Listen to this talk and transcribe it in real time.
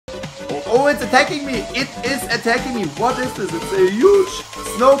Oh, it's attacking me. It is attacking me. What is this? It's a huge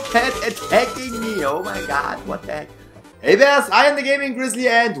snow cat attacking me. Oh my god, what the heck? Hey bears, I am the Gaming-Grizzly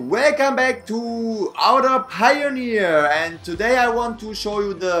and welcome back to Outer Pioneer. And today I want to show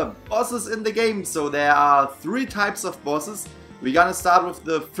you the bosses in the game. So there are 3 types of bosses. We're gonna start with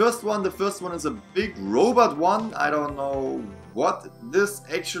the first one. The first one is a big robot one. I don't know what this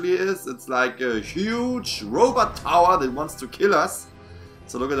actually is. It's like a huge robot tower that wants to kill us.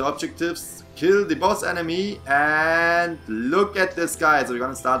 So look at the objectives. Kill the boss enemy and look at this guy. So we're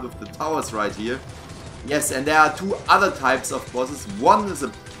gonna start with the towers right here. Yes, and there are 2 other types of bosses. One is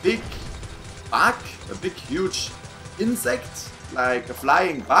a big bug, a big huge insect, like a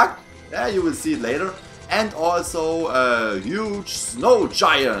flying bug. Yeah, you will see it later. And also a huge snow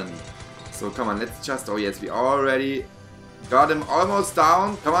giant. So come on, let's just, oh yes, we already got him almost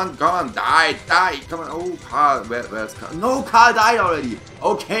down. Come on, die, come on. Oh, Carl, where's Carl? No, Carl died already.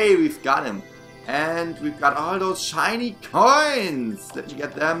 Okay, we've got him. And we've got all those shiny coins. Let me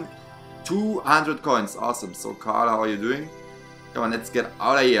get them. 200 coins, awesome. So Carl, how are you doing? Come on, let's get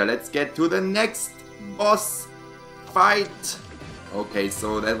out of here. Let's get to the next boss fight. Okay,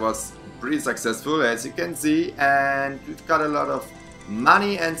 so that was pretty successful, as you can see, and we've got a lot of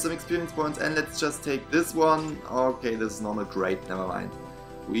money and some experience points. And let's just take this one. Okay, this is not a great, never mind.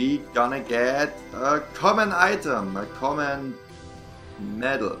 We gonna get a common item, a common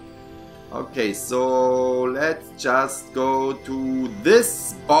medal. Okay, so let's just go to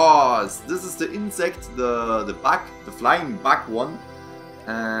this boss. This is the insect, the bug, the flying bug one.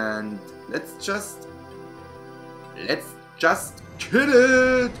 And let's just kill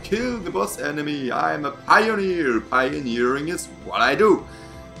it! Kill the boss enemy. I'm a pioneer. Pioneering is what I do.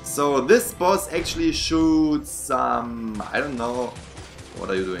 So this boss actually shoots some, I don't know. What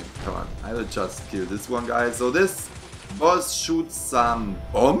are you doing? Come on, I will just kill this one guy. So this boss shoots some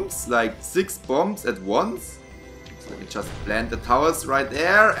bombs, like 6 bombs at once. So let me just plant the towers right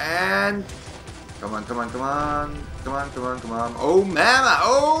there and come on. Oh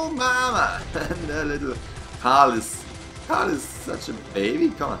mama! And the little Carl is such a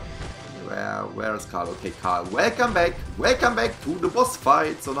baby. Come on. Where is Carl? Okay, Carl, welcome back to the boss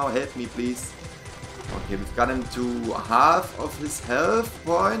fight. So now help me, please. Okay, we've got him to half of his health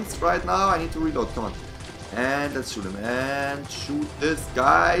points right now. I need to reload. Come on. And let's shoot him. And shoot this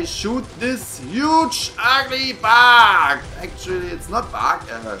guy. Shoot this huge ugly bug. Actually, it's not bug.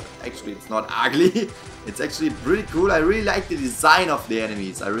 Actually, it's not ugly. It's actually pretty cool. I really like the design of the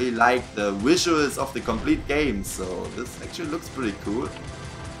enemies. I really like the visuals of the complete game. So this actually looks pretty cool.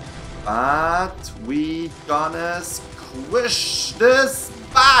 But we gonna squish this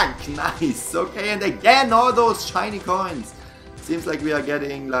bug. Nice. Okay, and again all those shiny coins. Seems like we are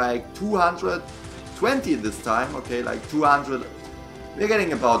getting like 220 this time. Okay, like 200. We're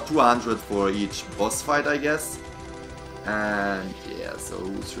getting about 200 for each boss fight, I guess. And yeah, so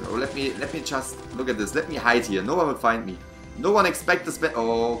let me just look at this. Let me hide here. No one will find me. No one expect the Spanish.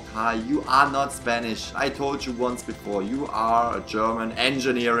 Oh, Kai, you are not Spanish. I told you once before. You are a German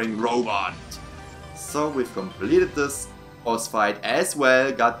engineering robot. So we've completed this boss fight as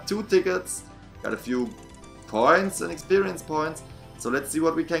well. Got 2 tickets. Got a few coins and experience points. So let's see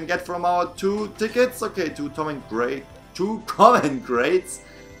what we can get from our 2 tickets. Okay, 2 common crates.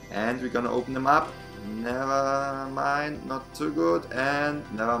 And we're gonna open them up. Never mind, not too good. And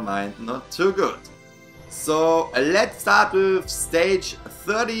never mind, not too good. So let's start with stage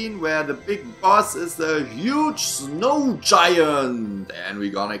 13, where the big boss is the huge snow giant. And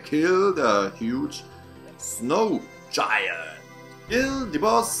we're gonna kill the huge snow giant. Kill the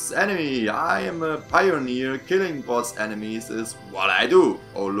boss enemy. I am a pioneer. Killing boss enemies is what I do.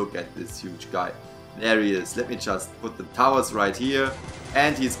 Oh, look at this huge guy. There he is. Let me just put the towers right here.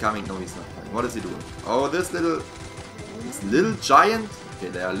 And he's coming. No, he's not coming. What is he doing? Oh, this little giant. Okay,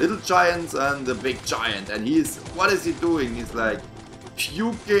 there are little giants and the big giant. And he's, what is he doing? He's like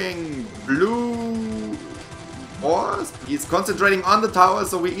puking blue balls. He's concentrating on the tower,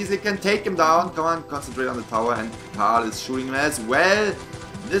 so we easily can take him down. Come on, concentrate on the tower. And Carl is shooting him as well.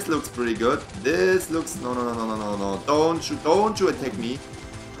 This looks pretty good. This looks, no. Don't you attack me.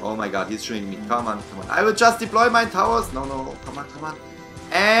 Oh my god, he's shooting me. Come on. I will just deploy my towers. No, come on.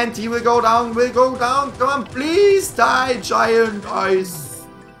 And he will go down, Come on, please die, giant ice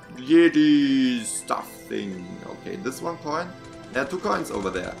yeti stuff thing. Okay, this 1 coin. There are 2 coins over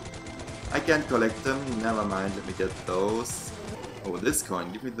there. I can't collect them. Never mind, let me get those. Oh, this coin.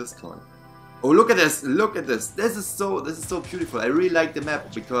 Give me this coin. Oh, look at this. This is so beautiful. I really like the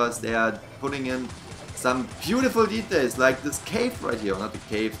map because they are putting in some beautiful details, like this cave right here. Not the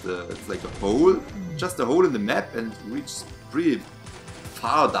cave, it's like a hole. Just a hole in the map, and reaches pretty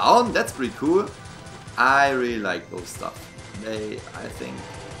far down. That's pretty cool. I really like those stuff. I think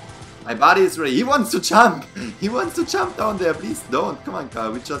my body is ready. He wants to jump. He wants to jump down there. Please don't. Come on,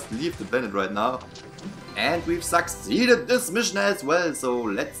 Carl. We just leave the planet right now. And we've succeeded this mission as well. So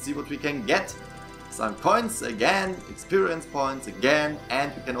let's see what we can get. Some coins again, experience points again,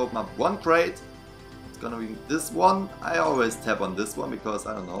 and we can open up one crate. It's gonna be this one. I always tap on this one because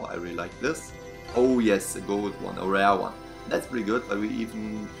I don't know, I really like this. Oh yes, a gold one, a rare one. That's pretty good, but we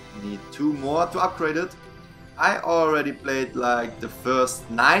even need 2 more to upgrade it. I already played like the first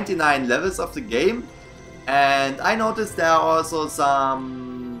 99 levels of the game, and I noticed there are also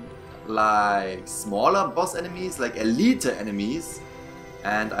some like smaller boss enemies, like elite enemies.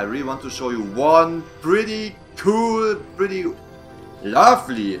 And I really want to show you one pretty cool, pretty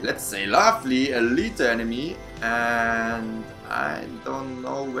lovely, let's say lovely elite enemy. And I don't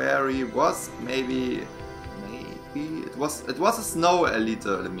know where he was. Maybe it was a snow elite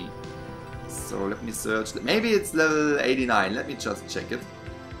enemy. So let me search. Maybe it's level 89. Let me just check it.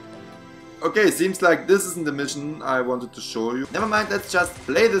 Okay, seems like this isn't the mission I wanted to show you. Never mind, let's just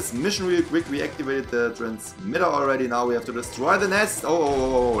play this mission real quick. We activated the transmitter already. Now we have to destroy the nest.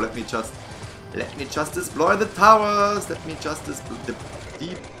 Oh, let me just deploy the towers. Let me just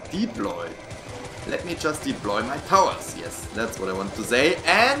deploy. Let me just deploy my towers. Yes, that's what I want to say.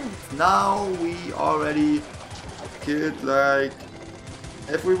 And now we already killed like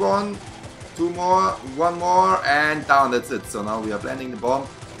everyone. 2 more, 1 more, and down. That's it. So now we are planting the bomb.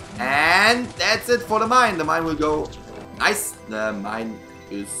 And that's it for the mine. The mine will go nice. The mine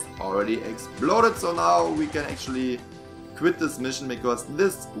is already exploded. So now we can actually quit this mission because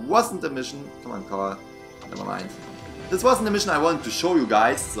this wasn't the mission. Come on, Carl. Never mind. This wasn't the mission I wanted to show you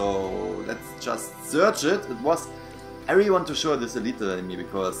guys. So let's just search it. I really want to show this elite enemy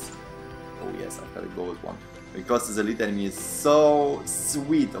because... Oh yes, I've got a gold one. Because this elite enemy is so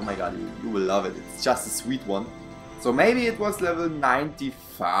sweet. Oh my god, you will love it. It's just a sweet one. So maybe it was level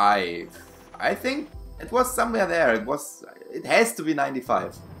 95. I think it was somewhere there. It has to be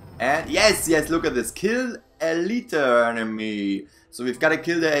 95. And yes, look at this. Kill elite enemy. So we've got to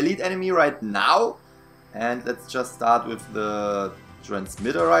kill the elite enemy right now. And let's just start with the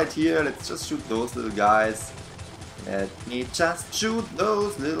transmitter right here. Let's just shoot those little guys. Let me just shoot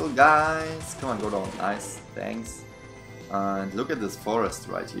those little guys. Come on, go down. Nice. Thanks. And look at this forest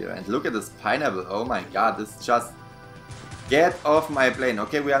right here. And look at this pineapple. Oh my god, this just... Get off my plane.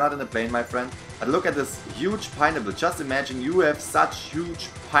 Okay, we are not in a plane, my friend. But look at this huge pineapple. Just imagine you have such huge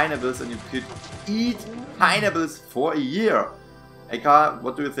pineapples and you could eat pineapples for a year. Hey, Carl,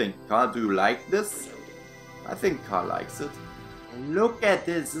 what do you think? Carl, do you like this? I think Carl likes it. Look at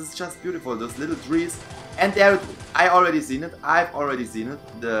this. This is just beautiful. Those little trees. And there, I've already seen it.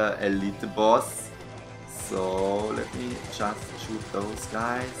 The elite boss. So, let me just shoot those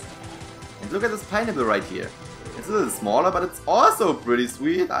guys. And look at this pineapple right here. It's a little smaller, but it's also pretty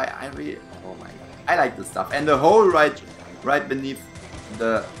sweet. I really, oh my god, I like this stuff. And the hole right beneath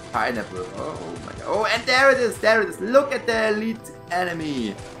the pineapple. Oh my god. Oh, and there it is. Look at the elite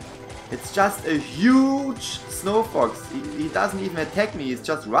enemy. It's just a huge snow fox. He doesn't even attack me. He's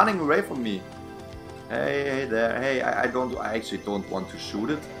just running away from me. Hey there. Hey, I actually don't want to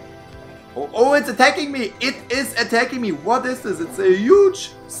shoot it. Oh, it's attacking me! It is attacking me! What is this? It's a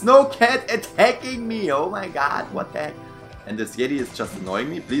huge snow cat attacking me! Oh my god, what the heck? And this Yeti is just annoying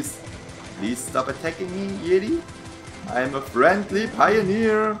me. Please stop attacking me, Yeti. I'm a friendly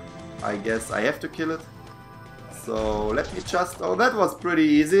pioneer. I guess I have to kill it. So let me just... Oh, that was pretty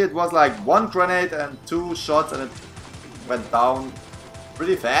easy. It was like 1 grenade and 2 shots and it went down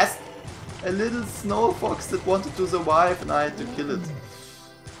pretty fast. A little snow fox that wanted to survive and I had to kill it.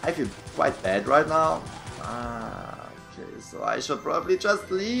 I feel quite bad right now. Okay, so I should probably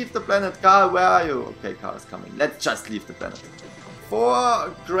just leave the planet. Carl, where are you? Okay, Carl is coming. Let's just leave the planet. 4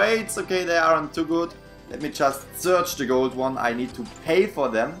 crates. Okay, they aren't too good. Let me just search the gold one. I need to pay for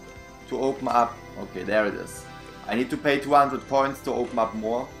them to open up. Okay, there it is. I need to pay 200 points to open up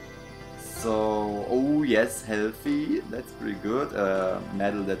more. So, oh yes, healthy. That's pretty good.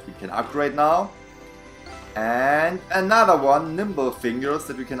 Medal that we can upgrade now. And another one, nimble fingers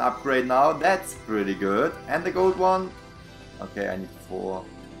that we can upgrade now. That's pretty good. And the gold one. Okay, I need 4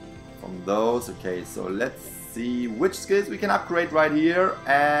 from those. Okay, so let's see which skills we can upgrade right here.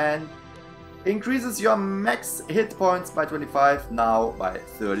 And increases your max hit points by 25, now by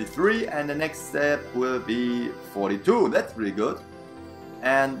 33. And the next step will be 42. That's pretty good.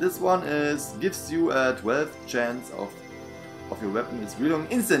 And this one gives you a 12th chance of your weapon is reloading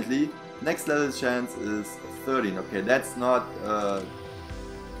instantly. Next level chance is 13. Okay, that's not...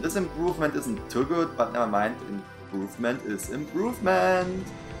 this improvement isn't too good, but never mind. improvement is improvement.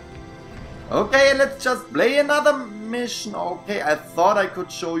 Okay, let's just play another mission. Okay, I thought I could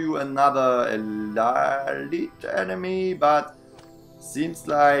show you another elite enemy, but seems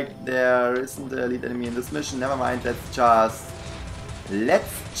like there isn't an elite enemy in this mission. Never mind, let's just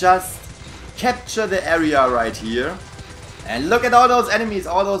capture the area right here. And look at all those enemies,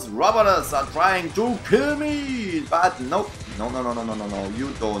 all those robots are trying to kill me. But nope, no,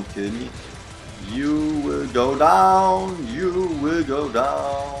 you don't kill me. You will go down, you will go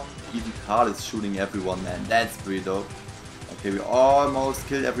down. Even KILLE is shooting everyone, man. That's pretty dope. Okay, we almost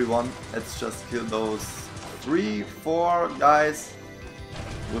killed everyone. Let's just kill those 3-4 guys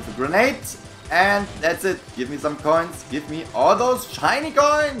with a grenade. And that's it. Give me some coins. Give me all those shiny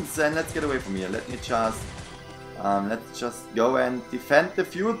coins. And let's get away from here. Let's just go and defend the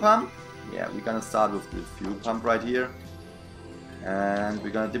fuel pump. Yeah, we're gonna start with the fuel pump right here. And we're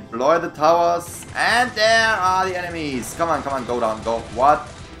gonna deploy the towers. And there are the enemies. Come on, go down, go. What?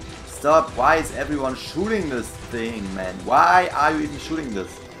 Stop. Why is everyone shooting this thing, man? Why are you even shooting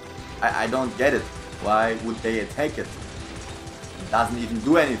this? I don't get it. Why would they attack it? It doesn't even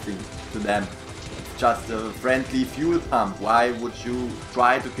do anything to them. It's just a friendly fuel pump. Why would you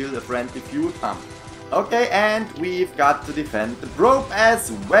try to kill a friendly fuel pump? Okay, and we've got to defend the probe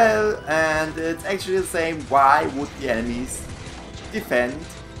as well. And it's actually the same. Why would the enemies defend?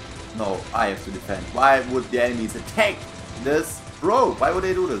 No, I have to defend. Why would the enemies attack this probe? Why would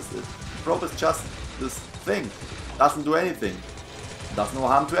they do this? The probe is just this thing. Doesn't do anything. Does no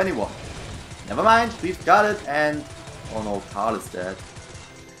harm to anyone. Never mind, we've got it. And oh no, KILLE is dead.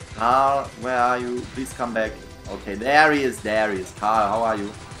 KILLE, where are you? Please come back. Okay, there he is, KILLE, how are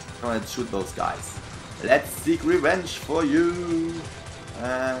you? Come on, let's shoot those guys. Let's seek revenge for you.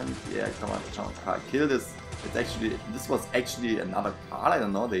 And yeah, come on, KILLE, kill this. This was actually another KILLE, I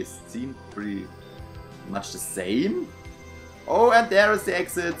don't know, they seem pretty much the same. Oh, and there is the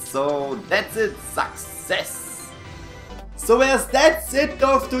exit, so that's it, success! So that's it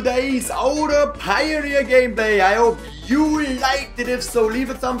of today's Outer Pioneer gameplay. I hope you liked it. If so,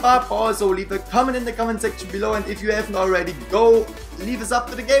 leave a thumb up. Also, leave a comment in the comment section below. And if you haven't already, go leave us up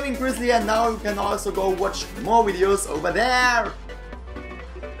to the Gaming-Grizzly. And now you can also go watch more videos over there.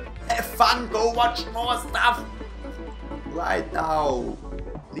 Have fun, go watch more stuff right now.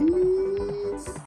 Please.